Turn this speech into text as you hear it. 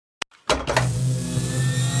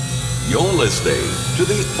You're listening to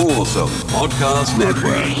the Awesome Podcast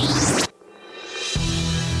Network.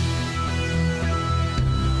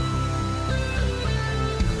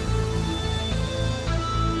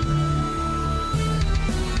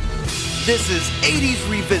 This is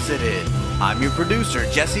 80s Revisited. I'm your producer,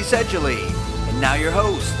 Jesse Sedgley. And now your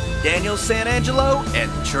hosts, Daniel Sanangelo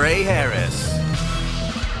and Trey Harris.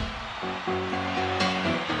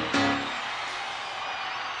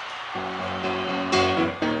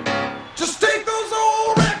 Just take those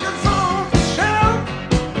old records off the shelf.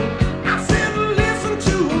 I sit and listen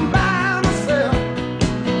to them by myself.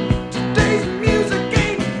 Today's music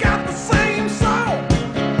ain't got the same soul.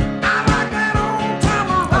 I like that old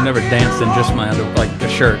time. I've never danced in just my like a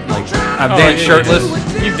shirt. Like I've danced shirtless.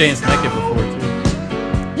 You've danced naked before too.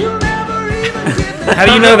 How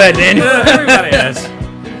do you know that, Daniel? Everybody has.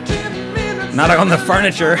 Not on the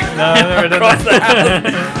furniture. No, I've never done Across that.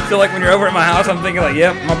 the house. So like when you're over at my house, I'm thinking like,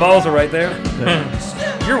 yep, my balls are right there.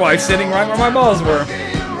 Your wife's sitting right where my balls were.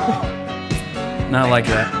 Not like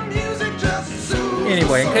that.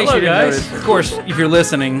 Anyway, in case Hello, you didn't guys. notice, of course, if you're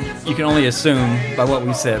listening, you can only assume by what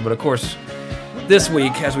we said. But of course, this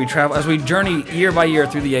week, as we journey year by year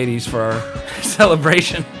through the 80s for our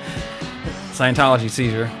celebration, Scientology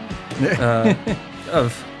Caesar,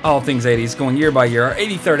 of all things 80s, going year by year, our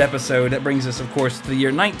 83rd episode, that brings us, of course, to the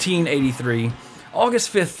year 1983, August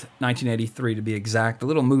 5th, 1983 to be exact. A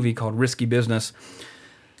little movie called Risky Business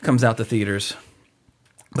comes out to theaters.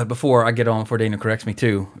 But before I get on, before Dana corrects me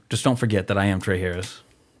too, just don't forget that I am Trey Harris.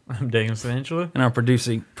 I'm Daniel Sanangelo. And I'm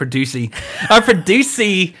producing, doing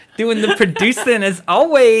the producing as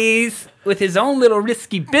always, with his own little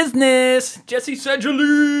risky business, Jesse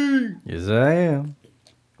Sedgley. Yes, I am.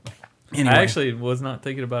 Anyway, I actually was not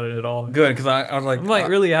thinking about it at all. good, because I was like, I'm like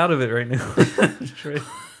really out of it right now.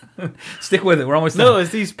 stick with it. We're almost No, done.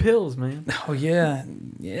 it's these pills, man. Oh, yeah.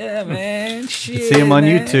 Yeah, man. Shit, You can see them on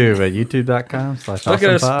man. YouTube at youtube.com/awesomepod. Look at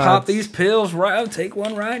us pop these pills right. Take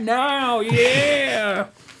one right now. Yeah.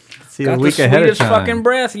 See Got a the week ahead of sweetest time. fucking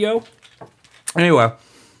breath, yo. Anyway,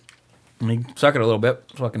 let me suck it a little bit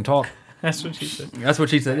so I can talk. That's what she said. That's what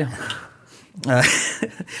she said, yeah.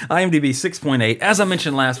 IMDb 6.8. As I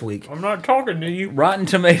mentioned last week, I'm not talking to you. Rotten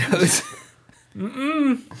Tomatoes.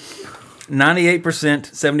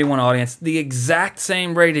 98%, 71 audience. The exact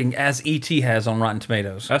same rating as E.T. has on Rotten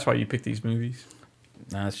Tomatoes. That's why you pick these movies.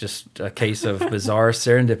 No, it's just a case of bizarre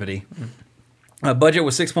serendipity. Budget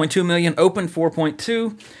was $6.2 million, opened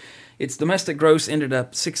 $4.2. Its domestic gross ended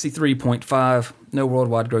up $63.5. No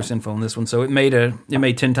worldwide gross info on this one, so it made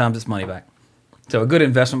 10 times its money back. So a good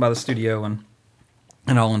investment by the studio and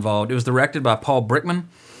all involved. It was directed by Paul Brickman.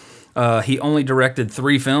 He only directed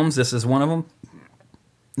 3 films. This is one of them.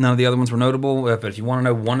 None of the other ones were notable, but if you want to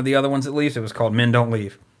know one of the other ones at least, it was called Men Don't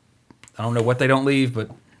Leave. I don't know what they don't leave, but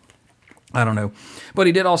I don't know. But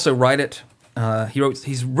he did also write it.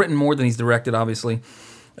 He's written more than he's directed, obviously.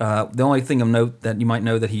 The only thing of note that you might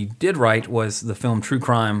know that he did write was the film True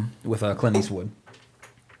Crime with Clint Eastwood.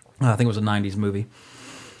 I think it was a 90s movie.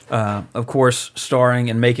 Of course, starring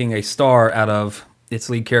and making a star out of its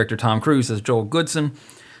lead character, Tom Cruise, as Joel Goodson.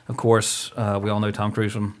 Of course, we all know Tom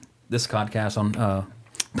Cruise from this podcast on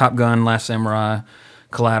Top Gun, Last Samurai,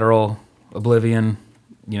 Collateral, Oblivion,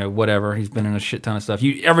 whatever. He's been in a shit ton of stuff.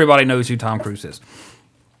 Everybody knows who Tom Cruise is.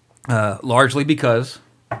 Largely because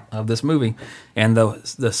of this movie and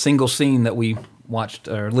the single scene that we watched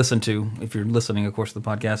or listened to, if you're listening, of course, to the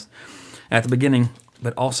podcast at the beginning,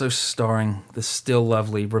 but also starring the still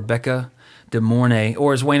lovely Rebecca De Mornay,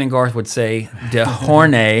 or as Wayne and Garth would say, De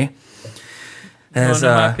Hornay. You want to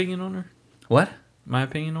know my opinion on her? What? My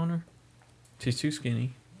opinion on her? She's too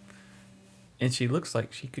skinny. And she looks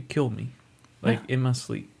like she could kill me. Like, in my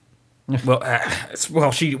sleep.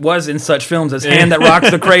 Well, she was in such films as Hand That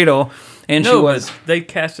Rocks the Cradle, and she was. But they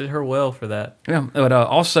casted her well for that. Yeah, but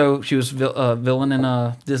also she was villain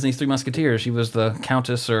in Disney's Three Musketeers. She was the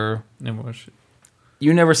Countess, or Never watched it.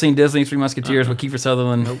 you never seen Disney's Three Musketeers with Kiefer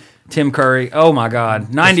Sutherland, Nope. Tim Curry? Oh my God,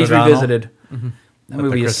 90s O'Donnell? Revisited. Mm-hmm. That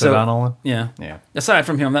movie is Chris so. O'Donnell one? Yeah. Yeah. Aside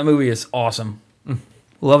from him, that movie is awesome.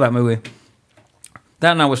 Love that movie.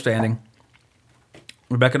 That notwithstanding,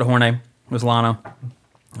 Rebecca De Hornay was Lana.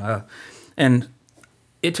 And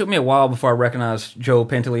it took me a while before I recognized Joe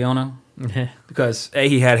Pantoliano because A,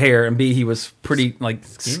 he had hair, and B, he was pretty like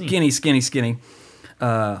skinny. He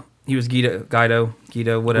was Guido,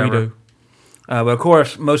 whatever. Guido. But of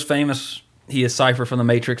course, most famous, he is Cypher from The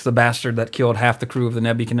Matrix, the bastard that killed half the crew of the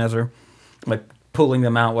Nebuchadnezzar, like pulling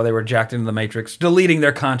them out while they were jacked into the Matrix, deleting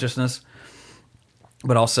their consciousness.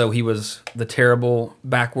 But also, he was the terrible,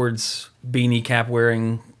 backwards, beanie cap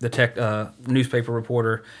wearing newspaper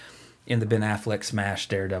reporter in the Ben Affleck smash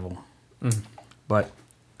Daredevil. But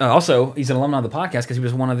also, he's an alumni of the podcast because he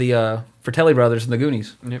was one of the Fratelli brothers in the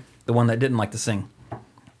Goonies. Yep. The one that didn't like to sing.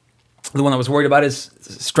 The one that was worried about his,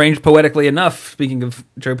 strange poetically enough, speaking of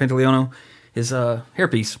Joe Pantoliano, his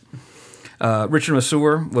hairpiece. Richard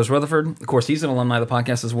Masur was Rutherford. Of course, he's an alumni of the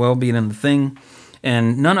podcast as well, being in The Thing.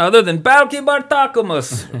 And none other than Balky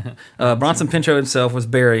Bartakamus. Bronson Pinchot himself was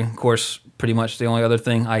Barry. Of course, pretty much the only other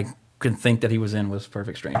thing I could think that he was in was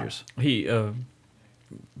Perfect Strangers. He,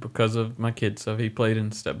 because of my kid stuff, he played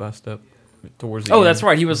in Step by Step towards the end. Oh, that's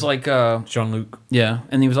right. He was like, Jean-Luc. yeah.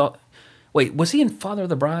 And he was all, wait, was he in Father of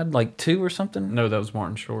the Bride, like 2 or something? No, that was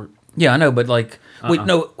Martin Short. Yeah, I know, but like, wait,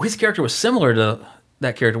 no, his character was similar to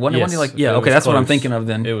that character. Wasn't Yes, he like, yeah, it okay, was that's what I'm close. thinking of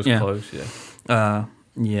then. It was yeah. close, yeah.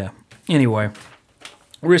 Yeah. Anyway,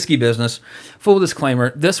 risky business. Full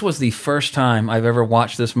disclaimer, this was the first time I've ever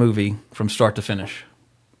watched this movie from start to finish.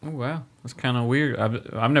 Oh, wow. That's kind of weird.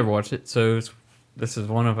 I've never watched it, so this is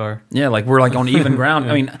one of our... Yeah, like we're like on even ground.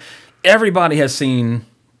 I mean, everybody has seen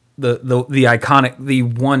the iconic, the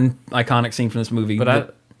one iconic scene from this movie.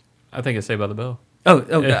 But I think it's Saved by the Bell.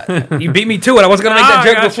 You beat me to it. I wasn't going to make that I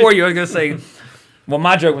joke got before you. I was going to say, well,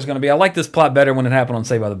 my joke was going to be, I like this plot better when it happened on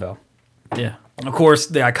Saved by the Bell. Yeah. Of course,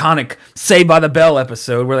 the iconic Saved by the Bell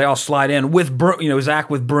episode where they all slide in with Zach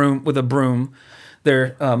with a broom,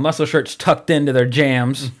 their muscle shirts tucked into their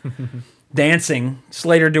jams, dancing.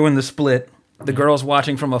 Slater doing the split. The girls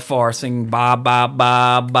watching from afar, singing "Ba Ba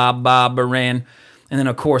Ba Ba Ba Baran," and then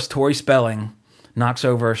of course Tori Spelling knocks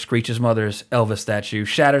over Screech's mother's Elvis statue,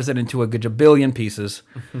 shatters it into a gajabillion pieces,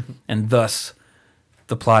 and thus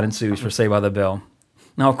the plot ensues for Saved by the Bell.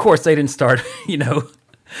 Now, of course, they didn't start,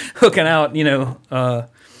 hooking out,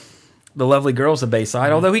 the lovely girls of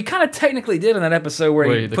Bayside, although he kind of technically did in that episode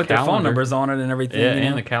where he The put their phone calendar. numbers on it and everything. Yeah, you know?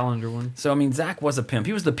 and the calendar one. So, I mean, Zach was a pimp.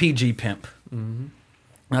 He was the PG pimp,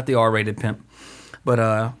 not the R-rated pimp.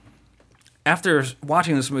 But after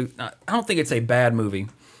watching this movie, I don't think it's a bad movie,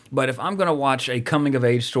 but if I'm going to watch a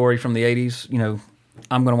coming-of-age story from the 80s,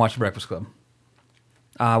 I'm going to watch The Breakfast Club.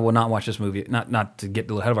 I will not watch this movie, not to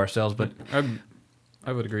get ahead of ourselves, but...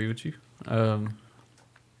 I would agree with you.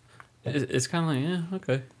 It's kind of like, yeah,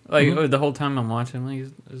 okay. Like, the whole time I'm watching,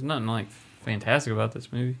 like, there's nothing, like, fantastic about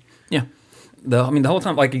this movie. Yeah. The whole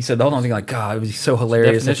time, like you said, the whole time I'm thinking, like, God, it was so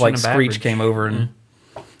hilarious if, like, Definition of Screech average. came over and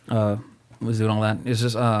was doing all that. It's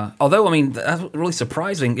just, although, I mean, that's really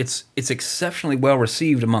surprising. It's exceptionally well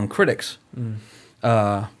received among critics. And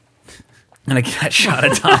again, that shot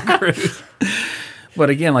at Tom Cruise. But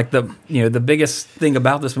again, like, the biggest thing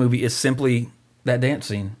about this movie is simply that dance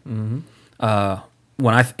scene.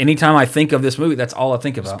 Anytime I think of this movie, that's all I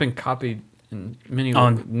think It's about. been copied in many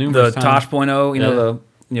On the numerous times.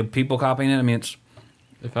 Tosh.0, people copying it. I mean,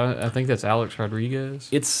 I think that's Alex Rodriguez,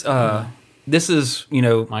 it's this is,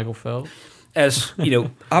 Michael Phelps. as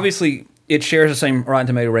obviously it shares the same Rotten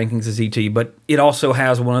Tomato rankings as E.T., but it also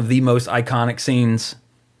has one of the most iconic scenes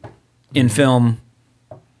in film,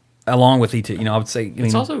 along with E.T. I would say.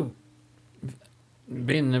 It's also,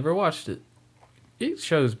 being never watched it, it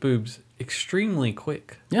shows boobs extremely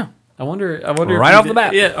quick. yeah. I wonder Right if you off the did-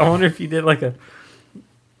 bat. Yeah, I wonder if you did like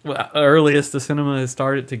earliest the cinema has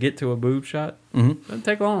started to get to a boob shot. Doesn't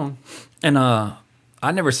take long. And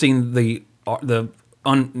I'd never seen not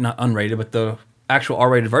unrated, but the actual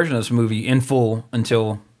R-rated version of this movie in full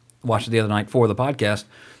until I watched it the other night for the podcast.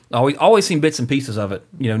 Always seen bits and pieces of it.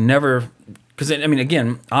 Never, because I mean,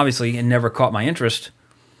 again, obviously, it never caught my interest.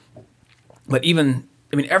 But even,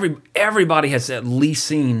 I mean, everybody has at least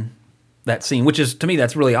seen that scene, which is, to me,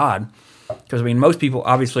 that's really odd. Because I mean, most people,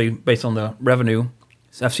 obviously, based on the revenue,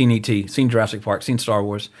 have seen E.T., seen Jurassic Park, seen Star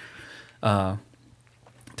Wars,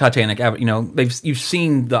 Titanic. You've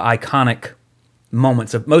seen the iconic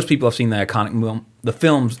moments of. Most people have seen the iconic the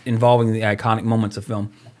films involving the iconic moments of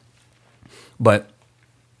film. But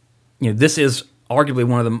this is arguably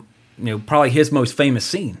one of the probably his most famous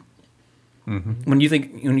scene. When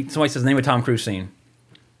somebody says the name of Tom Cruise scene,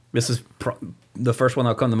 this is the first one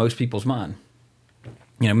that'll come to most people's mind.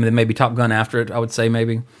 Maybe Top Gun after it, I would say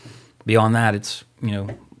maybe. Beyond that, it's,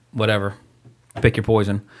 whatever. Pick your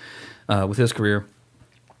poison with his career.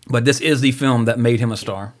 But this is the film that made him a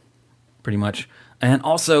star, pretty much. And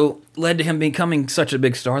also led to him becoming such a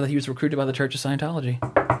big star that he was recruited by the Church of Scientology,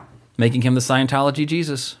 making him the Scientology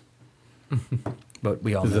Jesus. But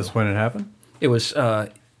we all Is know. this when it happened? It was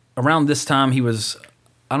around this time he was...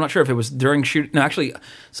 I'm not sure if it was during shoot. No, actually,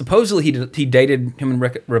 supposedly he dated him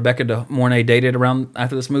and Rebecca De Mornay dated around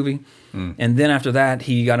after this movie, and then after that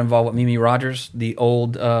he got involved with Mimi Rogers, the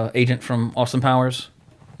old agent from Austin Powers.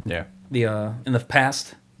 Yeah. In the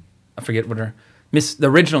past, I forget what the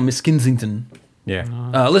original Miss Kensington,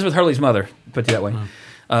 Yeah. Elizabeth Hurley's mother, put it that way.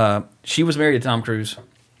 She was married to Tom Cruise.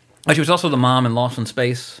 She was also the mom in Lost in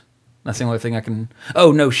Space. That's the only thing I can.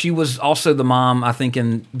 Oh no, she was also the mom, I think,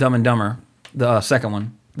 in Dumb and Dumber, the second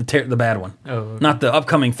one, the bad one, not the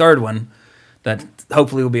upcoming third one. That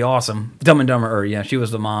hopefully will be awesome. Dumb and Dumber, or yeah, she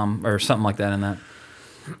was the mom or something like that in that.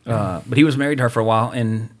 But he was married to her for a while,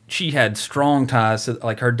 and she had strong ties to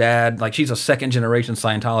like her dad. Like she's a second generation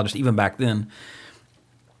Scientologist even back then.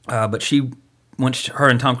 But once her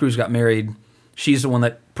and Tom Cruise got married, she's the one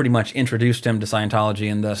that pretty much introduced him to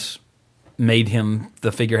Scientology and thus made him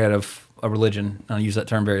the figurehead of a religion. I use that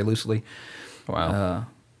term very loosely. Wow.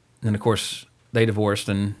 And of course they divorced,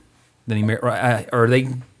 and then he married, they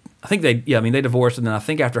divorced, and then I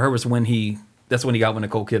think after her was that's when he got with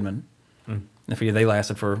Nicole Kidman. I figure they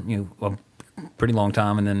lasted for a pretty long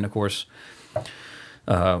time, and then of course,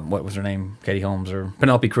 what was her name, Katie Holmes or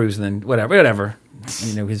Penelope Cruz, and then whatever,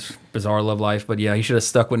 his bizarre love life. But yeah, he should have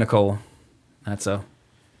stuck with Nicole. That's a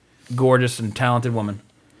gorgeous and talented woman.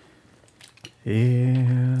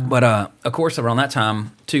 Yeah. But of course, around that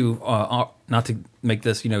time too, not to make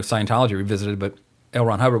this Scientology revisited, but L.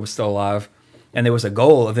 Ron Hubbard was still alive, and there was a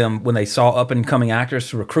goal of them when they saw up and coming actors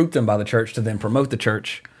to recruit them by the church to then promote the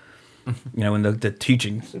church. In the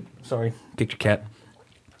teachings, sorry, kicked your cat,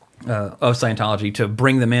 of Scientology, to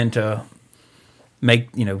bring them in to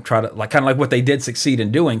make, try to, kind of like what they did succeed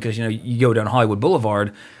in doing, because, you go down Hollywood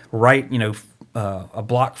Boulevard, right, a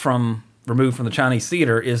block removed from the Chinese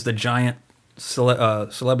Theater is the giant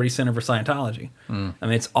celebrity center for Scientology. I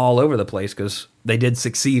mean, it's all over the place because they did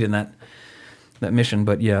succeed in that mission.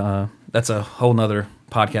 But yeah, that's a whole nother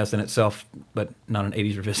podcast in itself, but not an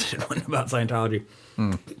 80s revisited one about Scientology.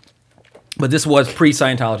 But this was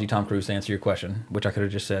pre-Scientology Tom Cruise, to answer your question, which I could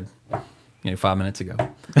have just said 5 minutes ago.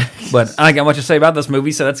 But I got much to say about this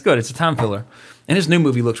movie, so that's good. It's a time filler. And his new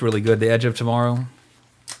movie looks really good, The Edge of Tomorrow. I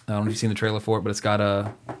don't know if you've seen the trailer for it, but it's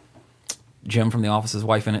got Jim from The Office's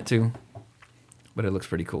wife in it, too. But it looks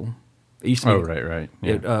pretty cool. It used to be, right.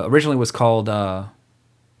 Yeah. It originally was called All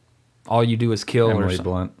You Do Is Kill, Emily or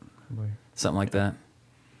Blunt. something like that.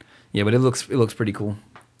 Yeah, but it looks pretty cool.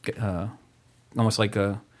 Almost like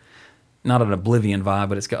not an Oblivion vibe,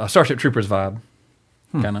 but it's got a Starship Troopers vibe,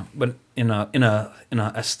 kind of, but in a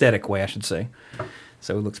aesthetic way, I should say.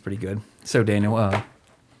 So it looks pretty good. So Daniel,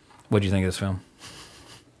 what do you think of this film?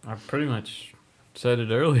 I pretty much said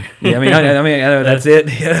it earlier. Yeah, I know that's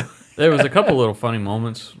it. Yeah. There was a couple little funny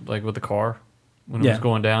moments, like with the car when it was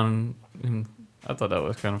going down, and I thought that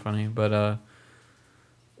was kind of funny. But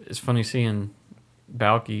it's funny seeing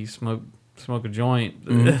Balky smoke a joint.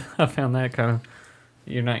 I found that kind of.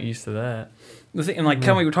 You're not used to that. The thing, and kind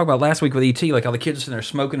of we were talking about last week with E.T., like how the kids are sitting there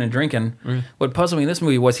smoking and drinking. What puzzled me in this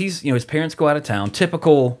movie was his parents go out of town.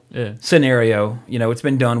 Typical scenario. It's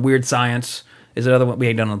been done. Weird Science is another one we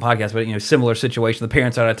ain't done on the podcast, but similar situation. The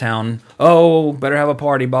parents out of town. Oh, better have a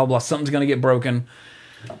party. Blah blah. Something's gonna get broken,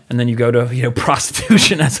 and then you go to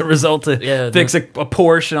prostitution as a result to fix a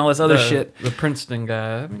Porsche and all this other shit. The Princeton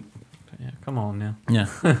guy. Come on now. Yeah.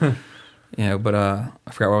 But I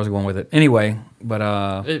forgot where I was going with it. Anyway, but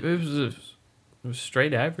it was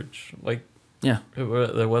straight average. Like, yeah,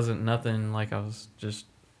 there wasn't nothing like I was just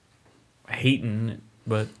hating it.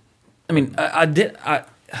 But I mean,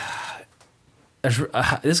 this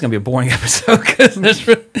is gonna be a boring episode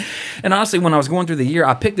and honestly, when I was going through the year,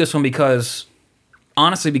 I picked this one because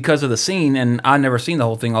of the scene, and I never seen the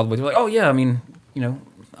whole thing all the way through. Like, oh yeah, I mean, I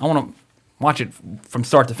want to watch it from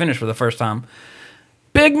start to finish for the first time.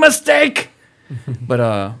 Big mistake.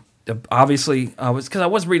 But obviously, I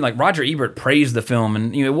was reading like Roger Ebert praised the film,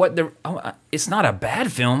 and it's not a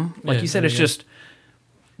bad film. Like you said, it's just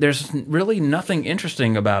there's really nothing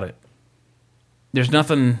interesting about it. There's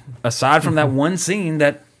nothing aside from that one scene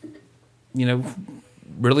that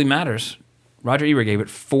really matters. Roger Ebert gave it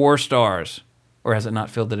 4 stars, or has it not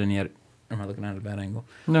filled it in yet? Or am I looking at a bad angle?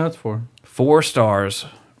 No, it's 4. 4 stars.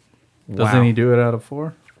 Doesn't he do it out of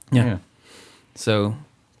 4? Yeah. So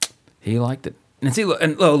he liked it.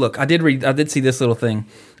 And look, I did see this little thing.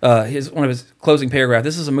 One of his closing paragraph.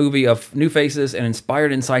 This is a movie of new faces and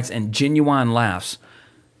inspired insights and genuine laughs.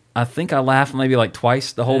 I think I laughed maybe like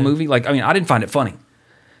twice the whole movie. Like, I mean, I didn't find it funny.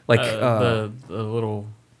 Like his little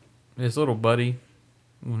buddy.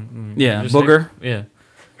 Yeah, Booger. Yeah,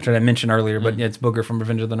 which I mentioned earlier, but it's Booger from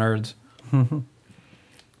Revenge of the Nerds.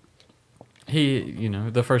 He,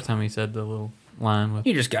 the first time he said the little line with,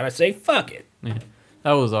 "You just gotta say fuck it." Yeah,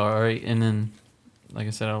 that was all right. And then, like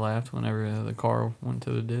I said, I laughed whenever the car went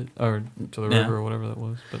to the ditch or to the river or whatever that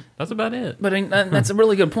was. But that's about it. But that's a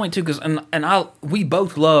really good point too, because we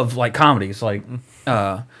both love like comedies, like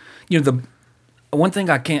the one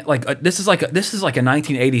thing I can't like. This is like a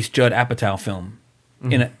 1980s Judd Apatow film.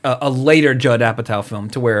 in a later Judd Apatow film,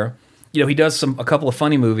 to where, you know, he does a couple of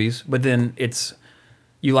funny movies, but then it's,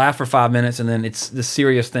 you laugh for 5 minutes and then it's the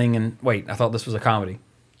serious thing. And wait, I thought this was a comedy.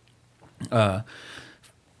 I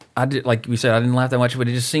did, like we said, I didn't laugh that much, but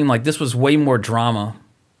it just seemed like this was way more drama,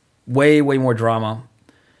 way more drama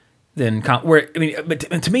than but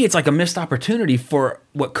to me, it's like a missed opportunity for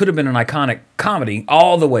what could have been an iconic comedy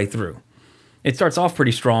all the way through. It starts off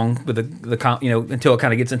pretty strong with until it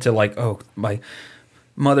kind of gets into like, oh, my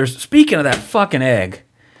mother's. Speaking of that fucking egg,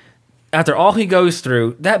 after all he goes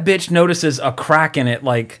through, that bitch notices a crack in it.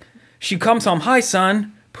 Like, she comes home, hi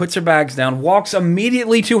son, puts her bags down, walks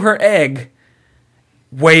immediately to her egg.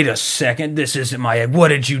 Wait a second, this isn't my egg. What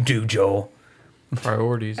did you do, Joel?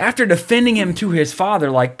 Priorities. After defending him to his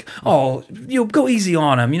father, like, oh, you go easy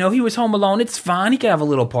on him. You know, he was home alone. It's fine. He can have a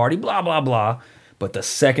little party. Blah blah blah. But the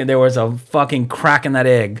second there was a fucking crack in that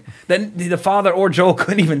egg, then the father or Joel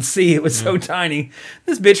couldn't even see. It was so tiny.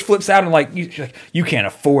 This bitch flips out and like, you can't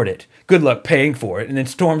afford it. Good luck paying for it. And then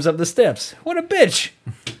storms up the steps. What a bitch.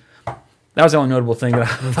 That was the only notable thing that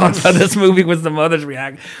I thought about this movie was the mother's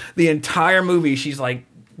reaction. The entire movie, she's like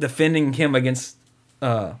defending him against,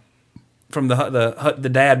 from the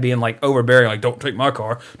dad being like overbearing, like, don't take my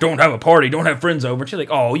car, don't have a party, don't have friends over. And she's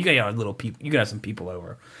like, oh, you got a little people, you got some people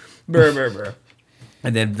over. Brr, brr, brr.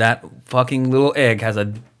 And then that fucking little egg has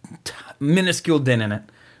a minuscule dent in it,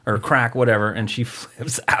 or crack, whatever, and she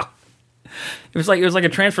flips out. It was like a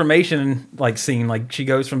transformation like scene. Like, she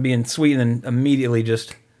goes from being sweet and then immediately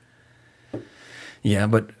just. Yeah,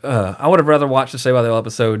 but I would have rather watched the Saved by the Bell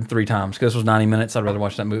episode 3 times because this was 90 minutes. I'd rather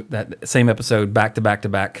watch that same episode back to back to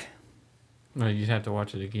back. No, you'd have to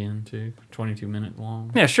watch it again too. 22-minute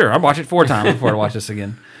long. Yeah, sure. I'd watch it 4 times before I watch this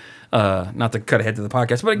again. Not to cut ahead to the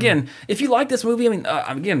podcast, but again, if you like this movie, I mean,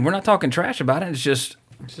 again, we're not talking trash about it. It's just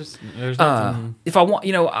there's nothing. if I want,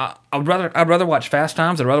 you know, I'd rather watch Fast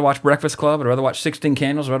Times. I'd rather watch Breakfast Club. I'd rather watch 16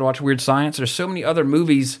 Candles. I'd rather watch Weird Science. There's so many other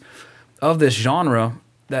movies of this genre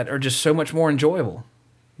that are just so much more enjoyable.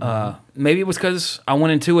 Maybe it was because I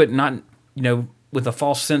went into it not, you know, with a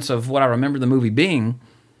false sense of what I remember the movie being,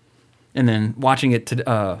 and then watching it the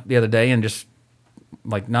other day and just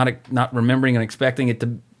like not remembering and expecting it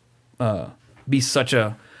to be such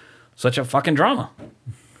a fucking drama.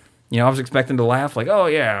 You know, I was expecting to laugh, like, oh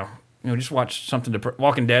yeah, you know, just watch something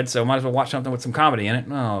Walking Dead, so might as well watch something with some comedy in it.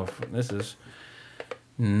 No, this is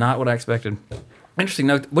not what I expected. Interesting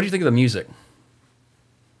note. What do you think of the music?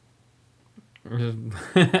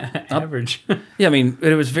 Average. Yeah, I mean,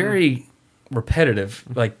 it was very repetitive.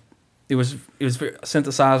 Like, it was very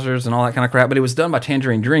synthesizers and all that kind of crap, but it was done by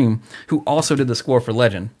Tangerine Dream, who also did the score for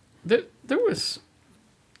Legend. There was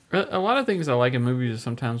a lot of things I like in movies is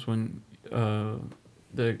sometimes when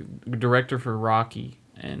the director for Rocky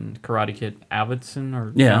and Karate Kid, Avildsen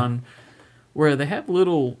or John, where they have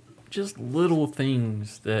little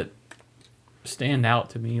things that stand out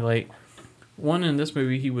to me. Like, one in this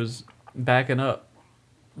movie, he was backing up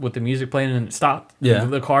with the music playing and it stopped. Yeah.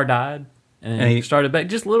 The car died and he started back.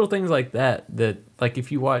 Just little things like that, like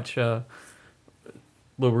if you watch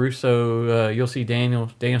LaRusso, you'll see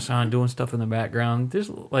Daniel San doing stuff in the background. There's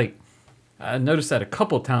like, I noticed that a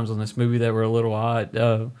couple of times on this movie that were a little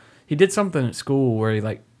odd. He did something at school where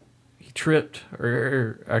he tripped,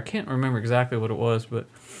 or I can't remember exactly what it was, but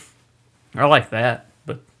I like that.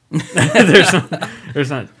 But there's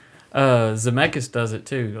not. Zemeckis does it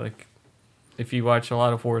too. Like, if you watch a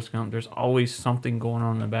lot of Forrest Gump, there's always something going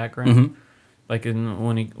on in the background. Mm-hmm. Like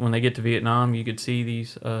when they get to Vietnam, you could see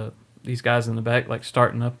these guys in the back like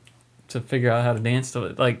starting up to figure out how to dance to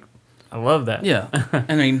it. Like, I love that. Yeah,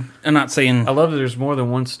 I mean, I'm not saying I love that there's more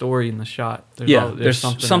than one story in the shot. There's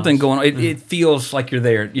something going on. It feels like you're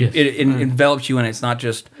there. Yes. It envelops you, and it's not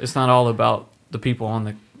just. It's not all about the people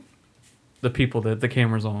on the people that the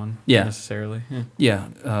camera's on. Yeah. Necessarily.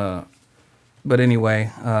 Yeah. But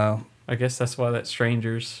anyway. I guess that's why that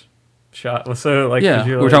Strangers shot was so like. Yeah,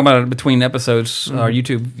 we were talking about it between episodes. Our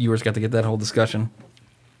YouTube viewers got to get that whole discussion.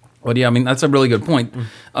 But yeah, I mean, that's a really good point.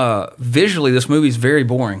 Visually, this movie's very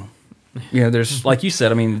boring. You know, there's, like you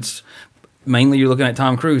said, I mean, it's mainly you're looking at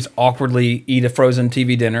Tom Cruise awkwardly eat a frozen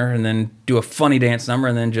TV dinner and then do a funny dance number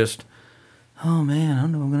and then just, oh man, I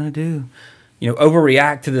don't know what I'm going to do. You know,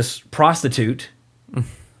 overreact to this prostitute,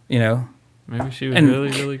 you know. Maybe she was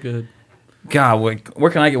really, really good. God,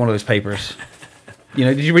 where can I get one of those papers? You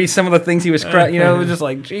know, did you read some of the things he was, you know, it was just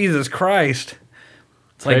like, Jesus Christ.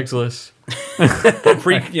 It's like Craigslist.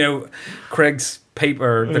 Craig's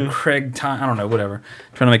paper, the Craig time, I don't know, whatever.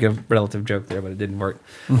 Trying to make a relative joke there, but it didn't work.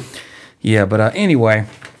 Yeah, but anyway,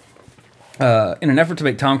 In an effort to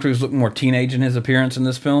make Tom Cruise look more teenage in his appearance in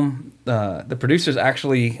this film, the producers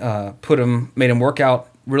actually made him work out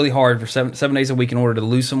really hard for seven days a week in order to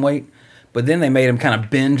lose some weight. But then they made him kind of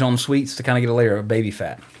binge on sweets to kind of get a layer of baby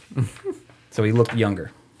fat. So he looked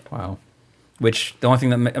younger. Wow. Which, the only thing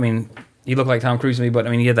that, he looked like Tom Cruise to me,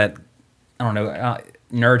 but he had that, I don't know,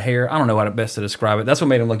 nerd hair. I don't know how to best to describe it. That's what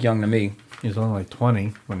made him look young to me. He was only like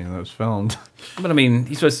 20 when he was filmed. But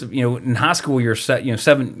he's supposed to, in high school, you're set,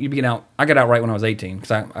 you begin out. I got out right when I was 18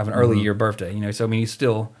 because I have an early year birthday, so he's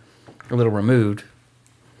still a little removed.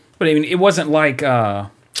 But it wasn't like,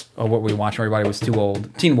 what we watched, everybody was too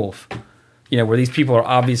old. Teen Wolf, where these people are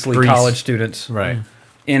obviously Grease. college students Right.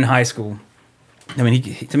 in high school. To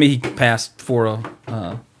me, he passed for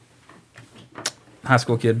a high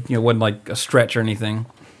school kid. Wasn't like a stretch or anything.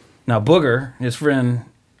 Now, Booger, his friend,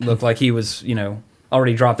 looked like he was,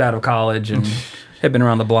 already dropped out of college and had been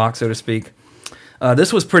around the block, so to speak.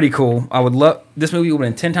 This was pretty cool. This movie would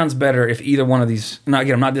have been 10 times better if either one of these. I'm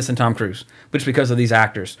not dissing Tom Cruise, but just because of these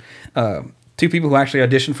actors. Two people who actually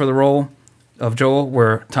auditioned for the role of Joel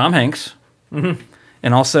were Tom Hanks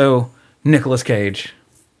and also Nicolas Cage.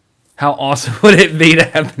 How awesome would it be to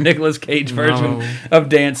have the Nicolas Cage version of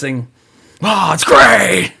dancing? Oh, it's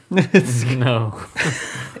great! No.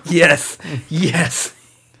 Yes.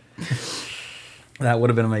 That would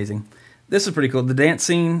have been amazing. This is pretty cool. The dance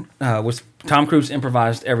scene was Tom Cruise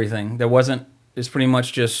improvised everything. It's pretty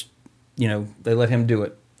much just, they let him do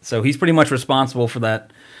it. So he's pretty much responsible for that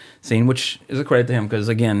scene, which is a credit to him because,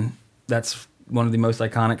 again, that's one of the most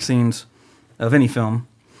iconic scenes of any film.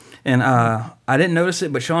 And I didn't notice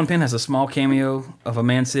it, but Sean Penn has a small cameo of a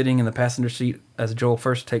man sitting in the passenger seat as Joel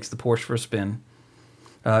first takes the Porsche for a spin.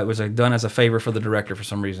 It was done as a favor for the director for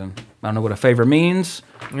some reason. I don't know what a favor means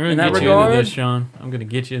in that regard. You into this, Sean. I'm going to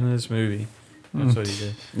get you into this movie. That's what he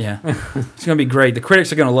did. Yeah. It's going to be great. The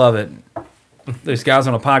critics are going to love it. Those guys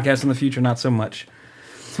on a podcast in the future, not so much.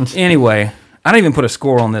 Anyway, I didn't even put a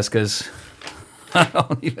score on this because I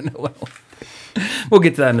don't even know what. We'll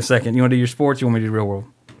get to that in a second. You want to do your sports? You want me to do real world?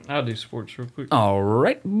 I'll do sports real quick. All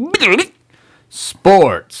right.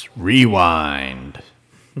 Sports Rewind.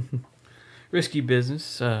 Risky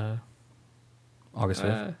Business. August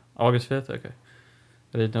 5th. August 5th? Okay.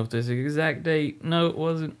 I didn't know if there's an exact date. No, it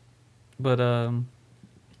wasn't. But, We'll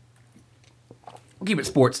keep it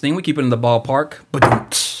sports thing. We keep it in the ballpark.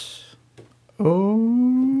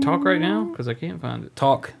 talk right now? Because I can't find it.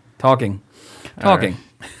 Talking. Right.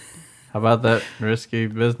 How about that Risky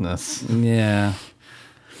Business? Yeah.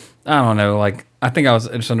 I don't know. I think I was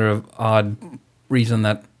just under an odd reason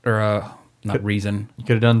that, not reason. You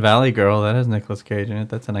could have done Valley Girl. That has Nicolas Cage in it.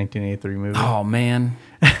 That's a 1983 movie. Oh, man.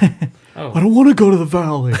 I don't want to go to the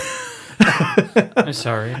Valley. I'm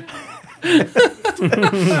sorry.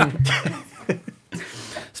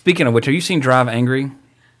 Speaking of which, have you seen Drive Angry?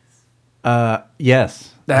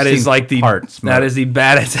 Yes. That is like the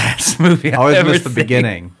baddest ass movie I've always ever missed the seen.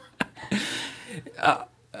 beginning.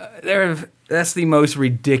 That's the most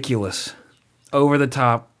ridiculous, over the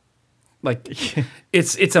top.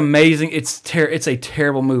 It's amazing. It's a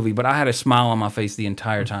terrible movie, but I had a smile on my face the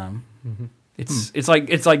entire time. Mm-hmm. It's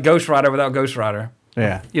like Ghost Rider without Ghost Rider.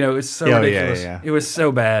 Yeah. It's so ridiculous. Yeah. It was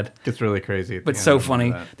so bad. It's really crazy. But so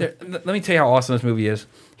funny. Let me tell you how awesome this movie is.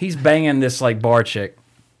 He's banging this bar chick.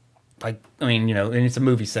 And it's a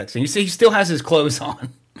movie sex. And you see he still has his clothes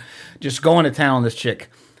on. Just going to town on this chick.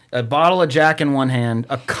 A bottle of Jack in one hand,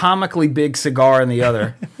 a comically big cigar in the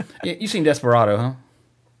other. You've seen Desperado, huh?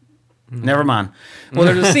 Mm-hmm. Never mind. Well,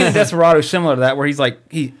 there's a scene in Desperado similar to that where he's I was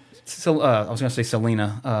going to say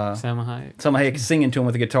Selena. Salma Hayek is singing to him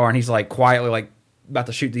with a guitar, and he's quietly about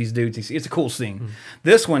to shoot these dudes. It's a cool scene. Mm-hmm.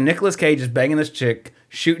 This one, Nicolas Cage is banging this chick,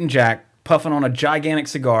 shooting Jack, puffing on a gigantic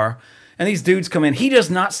cigar, and these dudes come in. He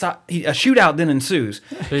does not stop. A shootout then ensues.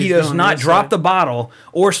 He does not drop the bottle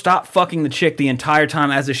or stop fucking the chick the entire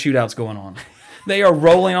time as the shootout's going on. They are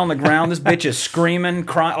rolling on the ground. This bitch is screaming,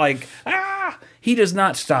 crying, ah! He does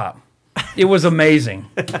not stop. It was amazing.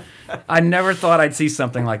 I never thought I'd see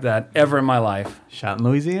something like that ever in my life. Shot in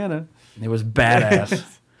Louisiana. It was badass.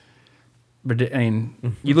 But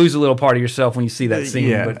you lose a little part of yourself when you see that scene.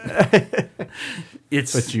 Yeah.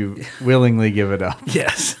 But you willingly give it up.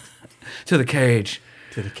 Yes. To the cage.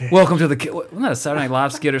 To the cage. Welcome to the cage. Wasn't that a Saturday Night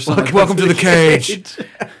Live skit or something? Welcome to the cage.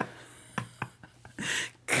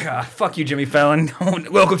 God, fuck you, Jimmy Fallon.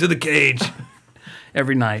 Welcome to the cage.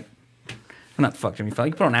 Every night. Not fuck Jimmy Fallon.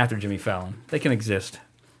 You can put on after Jimmy Fallon. They can exist.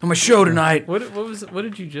 On my show tonight. What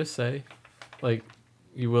did you just say?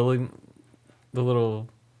 You willing the little?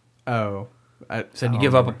 Oh, I said you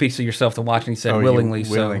give up a piece of yourself to watch, and he said willingly.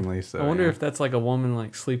 Willingly so. I wonder if that's a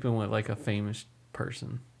woman sleeping with a famous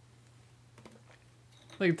person.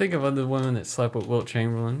 Like, think of other women that slept with Wilt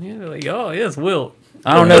Chamberlain. Yeah, they're like, oh, yes, Wilt.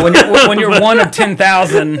 I don't know when you're one of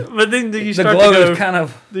 10,000. But then you The start glow to go, is kind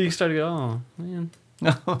of. then you start to go, oh, man.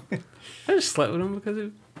 I just slept with him because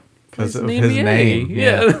of Because of the his NBA. name.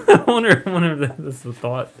 Yeah. I wonder if that's the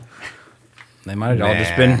thought. They might have all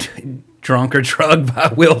just been drunk or drugged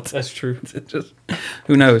by Wilt. That's true. It just,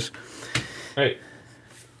 who knows? Right.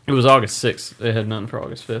 It was August 6th. They had nothing for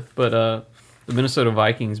August 5th. But the Minnesota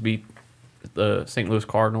Vikings beat the St. Louis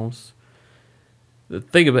Cardinals. The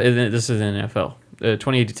thing about it, this is in NFL.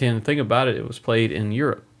 28-10. The thing about it, it was played in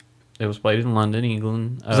Europe. It was played in London,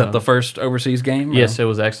 England. Was that the first overseas game? Yes, it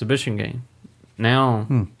was an exhibition game. Now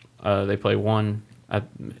they play one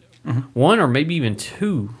or maybe even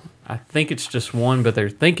two. I think it's just one, but they're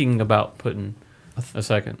thinking about putting a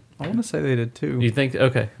second. I want to say they did too. You think?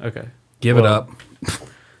 Okay. Give it up.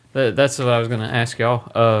 That's what I was going to ask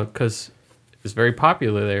y'all, because it's very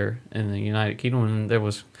popular there in the United Kingdom, and there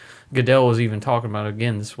was Goodell was even talking about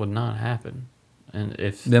again. This would not happen, and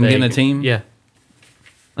if Them getting a team? yeah.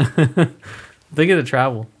 Think of the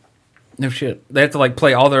travel. No shit. They have to like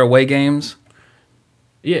play all their away games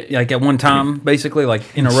Yeah, like at one time, basically,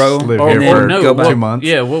 like in a row. Live and here then for go back. 2 months.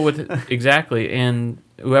 Yeah, what would exactly? And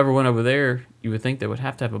whoever went over there, you would think they would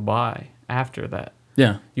have to have a bye after that.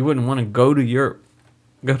 Yeah. You wouldn't want to go to Europe,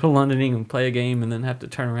 go to London, England, play a game, and then have to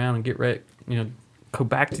turn around and get ready. You know, go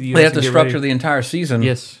back to the U.S. They have to and get structure ready. the entire season.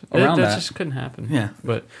 Yes, around that that. just couldn't happen. Yeah.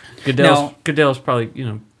 But Goodell's probably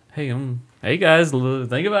hey guys,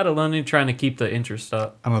 think about it, London, trying to keep the interest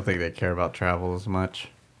up. I don't think they care about travel as much.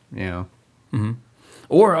 You know,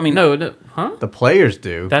 Or I mean, No, huh? the players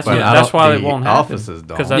do. That's but I that's don't- why the it won't happen. Offices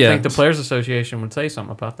don't. Because I Yeah. think the Players Association would say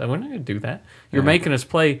something about that. We're not going to do that. You're making us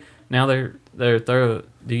play. Now they're do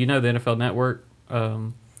you know the NFL Network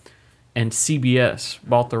and CBS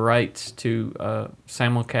bought the rights to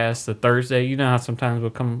simulcast the Thursday. You know how sometimes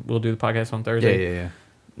we'll do the podcast on Thursday. Yeah.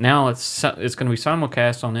 Now it's going to be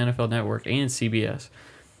simulcast on the NFL Network and CBS.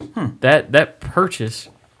 That purchase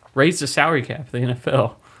raised the salary cap of the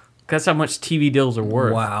NFL. That's how much TV deals are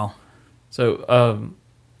worth. wow. So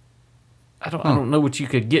I don't know what you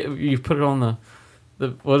could get. You put it on the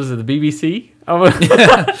what is it, the BBC?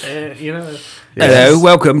 You know. Hello,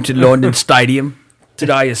 welcome to London Stadium.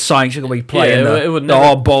 Today is Saints are going to be playing Yeah, it would the never-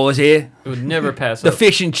 All Boys here. It would never pass The up.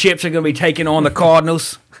 fish and chips are going to be taking on the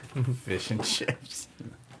Cardinals. Fish and chips.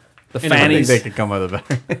 The I think Fannies. they could come with a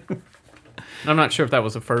better I'm not sure if that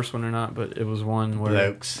was the first one or not, but it was one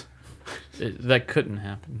where Lokes. that couldn't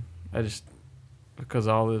happen. I just because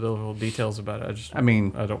all the little details about it. I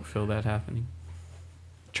mean, I don't feel that happening.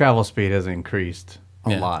 travel speed has increased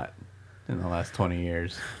a Yeah. lot in the last 20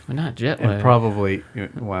 years. But not jet And lag. probably,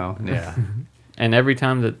 well, yeah. And every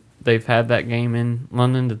time that they've had that game in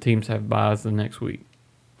London, the teams have buys the next week.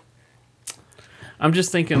 I'm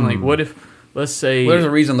just thinking, like, what if, let's say, Well, there's a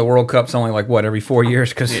reason the World Cup's only like what every 4 years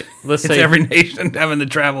because let's it's say every nation having to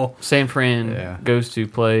travel. San Fran Yeah. goes to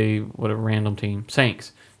play whatever random team,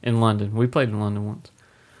 Saints, in London. We played in London once,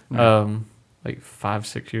 like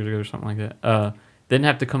 5-6 years ago or something like that. Then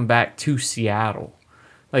have to come back to Seattle.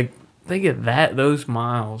 Like, think of that, those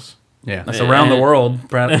miles. Yeah. That's around the world,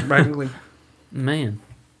 practically. Man.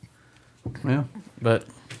 Yeah. But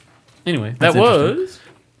anyway, That's that was.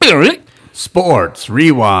 Sports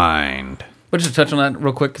Rewind. But just to touch on that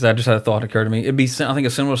real quick, because I just had a thought occur to me. It'd be, I think, a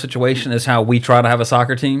similar situation as how we try to have a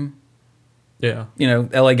soccer team. Yeah. You know,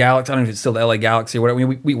 LA Galaxy. I don't know if it's still the LA Galaxy or whatever.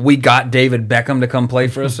 We got David Beckham to come play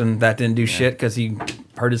for us, and that didn't do shit because he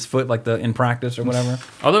hurt his foot like in practice or whatever.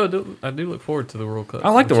 Although I do look forward to the World Cup. I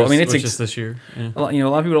like the World- I mean, it's which is this year. Yeah. A lot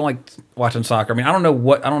of people don't like watching soccer. I mean, I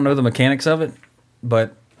don't know the mechanics of it,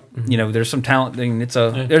 but you know, there's some talent. I mean,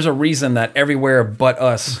 there's a reason that everywhere but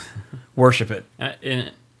us worship it.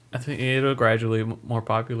 And I think it'll gradually more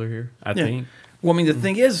popular here. I think. Well, I mean, the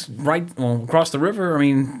thing is, across the river, I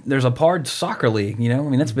mean, there's a Pard soccer league, you know? I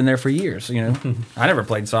mean, that's been there for years, you know? I never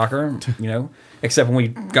played soccer, you know, except when we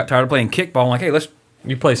got tired of playing kickball. I'm like, hey, let's...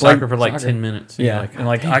 You play soccer for like soccer. 10 minutes. Yeah, Like, and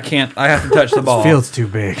like, I have to touch the ball. Field's too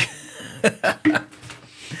big.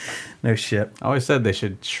 No shit. I always said they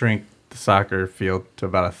should shrink the soccer field to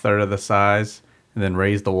about a third of the size and then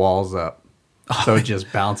raise the walls up. So it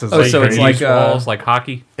just bounces. Oh, so it's use like, walls like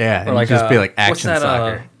hockey, yeah, and Or like just be like what's action that,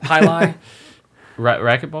 soccer. Highlight?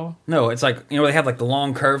 racquetball. No, it's like, you know, they have like the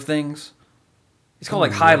long curve things. It's called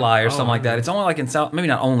like high lie or something like that. It's only like in South, maybe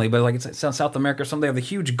not only, but like it's South America or something. They have the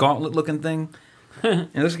huge gauntlet looking thing. And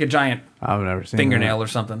it looks like a giant I've never seen fingernail that. or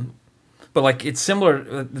something. But like it's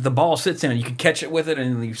similar. The ball sits in it. You can catch it with it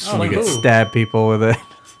and you You swing could it. stab people with it.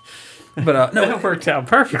 But no, That worked out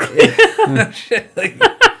perfectly. no shit. Like,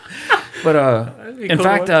 But be in cool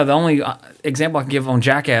fact, to watch. the only example I can give on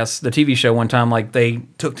Jackass, the TV show, one time, like they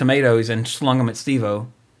took tomatoes and slung them at Steve-O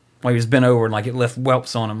while he was bent over, and like it left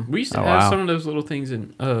whelps on him. We used to Oh, have wow. some of those little things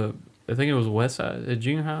in. I think it was Westside at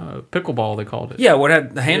junior high. Pickleball, they called it. Yeah, what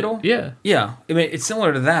had the handle? Yeah. Yeah, I mean it's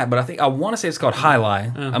similar to that, but I want to say it's called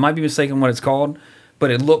Highlight. I might be mistaken what it's called,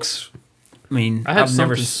 but it looks. I mean, I have I've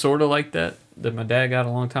never. something sort of like that my dad got a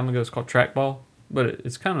long time ago. It's called trackball, but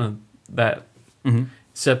it's kind of that.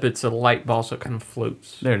 Except it's a light ball, so it kind of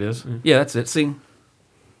floats. There it is. Yeah, that's it. See,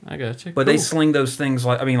 I gotcha. but they sling those things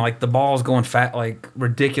like the ball's going fat, like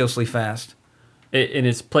ridiculously fast. And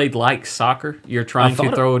it's played like soccer. You're trying thought to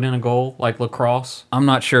it- throw it in a goal, like lacrosse. I'm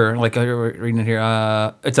not sure. Like I'm reading it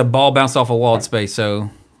here, it's a ball bounced off a walled space, so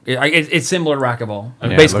it's similar to racquetball. Yeah,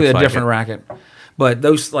 it Basically, a looks like different it. racket. But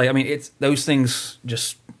those, it's those things.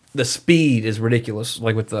 Just the speed is ridiculous.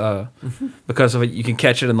 Like with the because of it, you can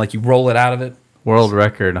catch it and like you roll it out of it. World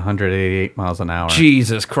record 188 miles an hour.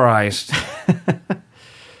 Jesus Christ!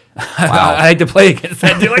 I hate to play against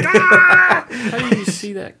that dude. Like How do you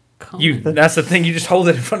see that coming? that's the thing. You just hold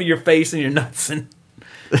it in front of your face and your nuts and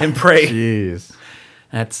pray. Jeez.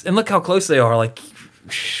 And look how close they are. Like,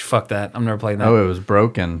 fuck that. I'm never playing that. Oh, it was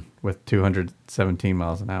broken with 217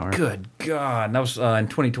 miles an hour. Good God. That was in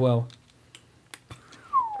 2012.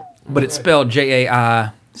 But it's spelled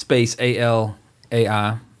Jai space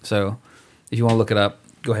ALAI. So if you want to look it up,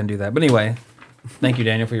 go ahead and do that. But anyway, thank you,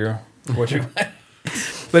 Daniel, for what you.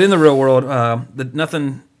 But in the real world,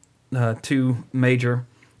 nothing too major.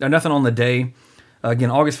 Nothing on the day.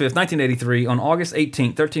 Again, August 5th, 1983. On August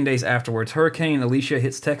 18th, 13 days afterwards, Hurricane Alicia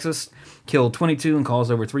hits Texas, killed 22 and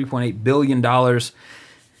caused over $3.8 billion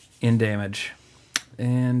in damage.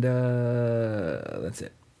 And that's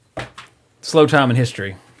it. Slow time in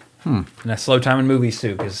history. And that's slow time in movies,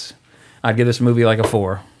 too, because I'd give this movie like a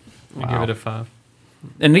 4. I give it a 5.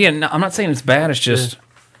 And again, I'm not saying it's bad. It's just,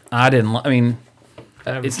 I mean,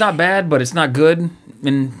 it's not bad, but it's not good.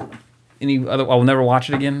 And any other, I'll never watch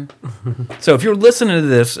it again. So if you're listening to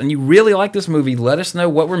this and you really like this movie, let us know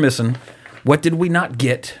what we're missing. What did we not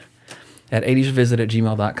get at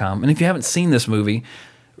 80svisit@gmail.com. And if you haven't seen this movie,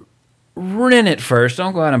 rent it first.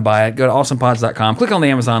 Don't go out and buy it. Go to awesomepods.com. Click on the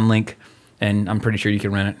Amazon link, and I'm pretty sure you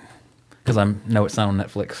can rent it. Because I know it's not on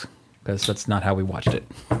Netflix. Because that's not how we watched it.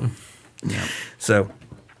 So,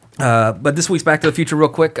 but this week's Back to the Future real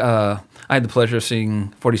quick. I had the pleasure of seeing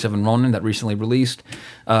 47 Ronin that recently released.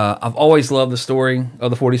 I've always loved the story of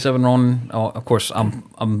the 47 Ronin. Of course, I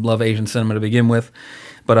love Asian cinema to begin with,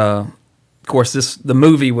 but of course, the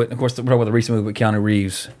movie. Of course, the recent movie with Keanu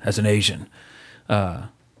Reeves as an Asian. Well,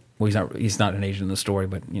 he's not an Asian in the story,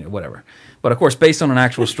 but whatever. But of course, based on an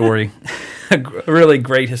actual story, a really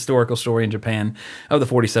great historical story in Japan of the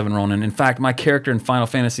 47 Ronin. In fact, my character in Final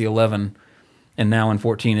Fantasy 11 and now in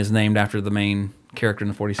 14 is named after the main character in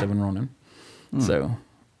the 47 Ronin. So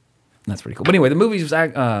that's pretty cool. But anyway, the movies,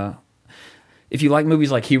 if you like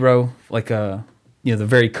movies like Hero, like the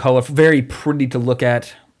very colorful, very pretty to look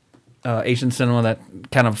at Asian cinema that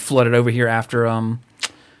kind of flooded over here after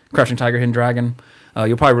Crouching Tiger, Hidden Dragon,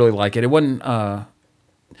 you'll probably really like it. It wasn't.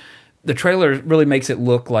 The trailer really makes it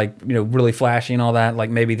look like really flashy and all that. Like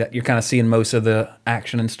maybe that you're kind of seeing most of the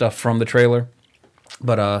action and stuff from the trailer.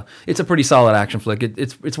 But it's a pretty solid action flick.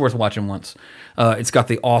 It's worth watching once. It's got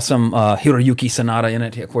the awesome Hiroyuki Sanada in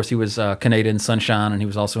it. Of course, he was Canadian Sunshine, and he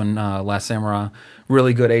was also in Last Samurai.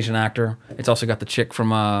 Really good Asian actor. It's also got the chick from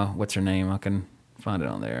what's her name? I can find it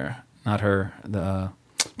on there. Not her. The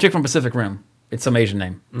chick from Pacific Rim. It's some Asian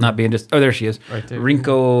name. Not being just. Oh, there she is. Right there.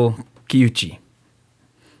 Rinko Kiyuchi.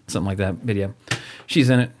 Something like that. Video. She's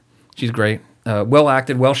in it. She's great. Well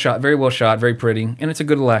acted, well shot, very pretty, and it's a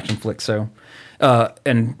good little action flick. So.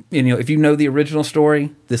 And if you know the original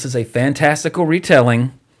story, this is a fantastical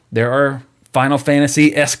retelling. There are Final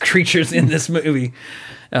Fantasy-esque creatures in this movie,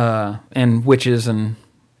 and witches and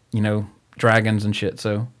dragons and shit.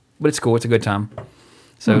 So, but it's cool. It's a good time.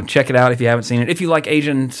 So check it out if you haven't seen it. If you like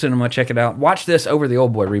Asian cinema, check it out. Watch this over the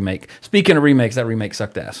Old Boy remake. Speaking of remakes, that remake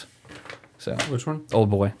sucked ass. So Which one? Old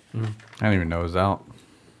Boy. I didn't even know it was out.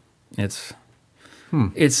 It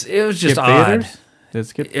was just Skip odd. theaters? Did it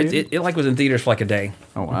skip theaters? It was in theaters for like a day.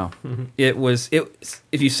 Oh, wow.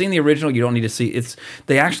 If you've seen the original, you don't need to see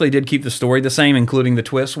they actually did keep the story the same, including the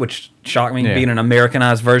twist, which shocked me, being an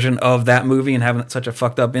Americanized version of that movie and having such a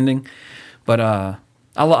fucked up ending. But I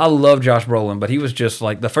love Josh Brolin, but he was just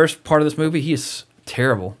like the first part of this movie, he is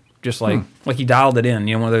terrible. Just like he dialed it in,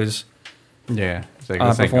 one of those Yeah. It's like,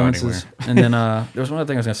 this ain't going performances. anywhere. And then there was one other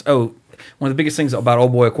thing I was going to say. Oh, one of the biggest things about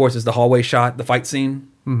Old Boy, of course, is the hallway shot, the fight scene.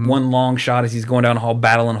 One long shot as he's going down the hall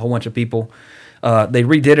battling a whole bunch of people. They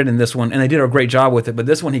redid it in this one, and they did a great job with it. But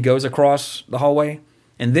this one, he goes across the hallway,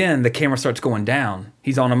 and then the camera starts going down.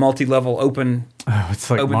 He's on a multi-level open. Oh, it's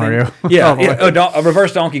like open Mario. thing. Yeah, a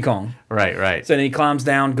reverse Donkey Kong. Right. So then he climbs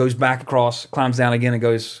down, goes back across, climbs down again, and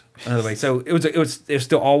goes another way. So it was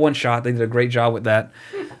still all one shot. They did a great job with that.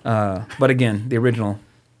 But again, the original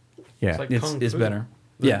Yeah. Like is Kung Fu. better.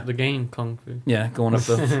 The game Kung Fu. Yeah, going up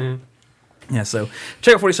the. Yeah, so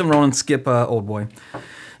check out 47 Ronin, skip Old Boy.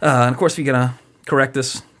 And of course, if you're going to correct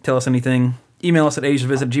us, tell us anything, email us at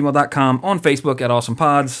asiavisit@gmail.com, on Facebook at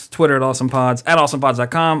AwesomePods, Twitter at AwesomePods, at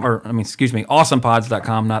AwesomePods.com,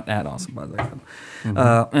 AwesomePods.com, not at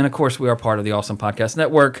AwesomePods.com. And of course, we are part of the Awesome Podcast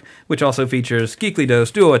Network, which also features Geekly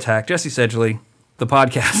Dose, Duo Attack, Jesse Sedgley, the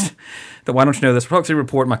podcast. The Why Don't You Know This? Proxy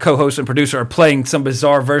Report. My co-host and producer are playing some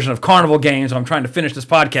bizarre version of carnival games. I'm trying to finish this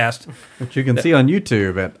podcast. Which you can see on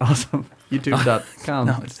YouTube at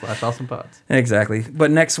youtube.com/awesomepods. Exactly.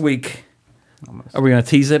 But next week, are we going to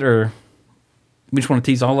tease it, or we just want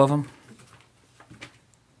to tease all of them?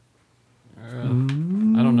 I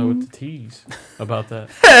don't know what to tease about that.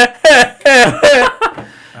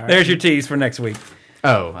 There's your tease for next week.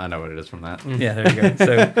 Oh, I know what it is from that. Yeah, there you go.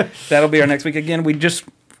 So that'll be our next week. Again, we're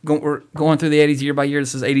going through the 80s year by year.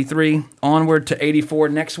 This is 83. Onward to 84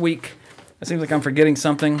 next week. It seems like I'm forgetting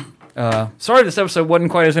something. Sorry this episode wasn't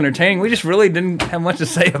quite as entertaining. We just really didn't have much to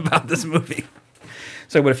say about this movie.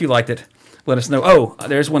 So, but if you liked it, let us know. Oh,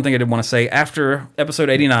 there's one thing I did want to say. After episode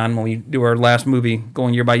 89, when we do our last movie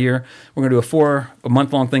going year by year, we're going to do a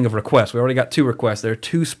month-long thing of requests. We already got 2 requests. There are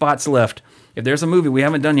 2 spots left. If there's a movie we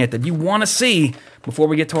haven't done yet that you want to see before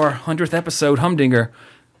we get to our 100th episode, Humdinger,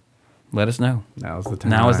 let us know. Now's the time.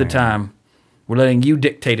 Now is the time. We're letting you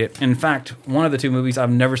dictate it. In fact, one of the 2 movies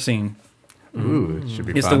I've never seen. Ooh, it should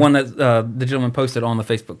be It's fun. the one that the gentleman posted on the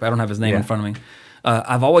Facebook, but I don't have his name in front of me.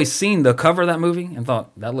 I've always seen the cover of that movie and thought,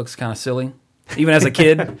 that looks kind of silly, even as a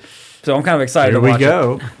kid. So I'm kind of excited Here to we watch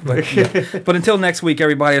go. it. But until next week,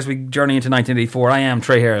 everybody, as we journey into 1984, I am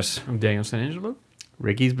Trey Harris. I'm Daniel San Angelo.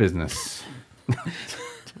 Ricky's Business.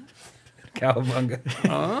 Cowabunga.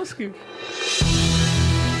 Oh, that's cute.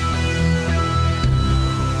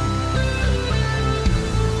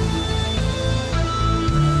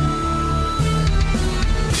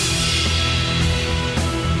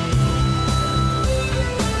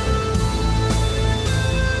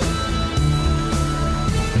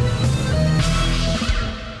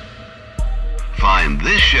 Find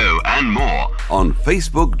this show and more on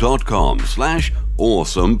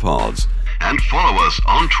Facebook.com/AwesomePods and follow us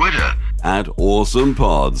on Twitter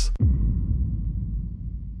 @AwesomePods.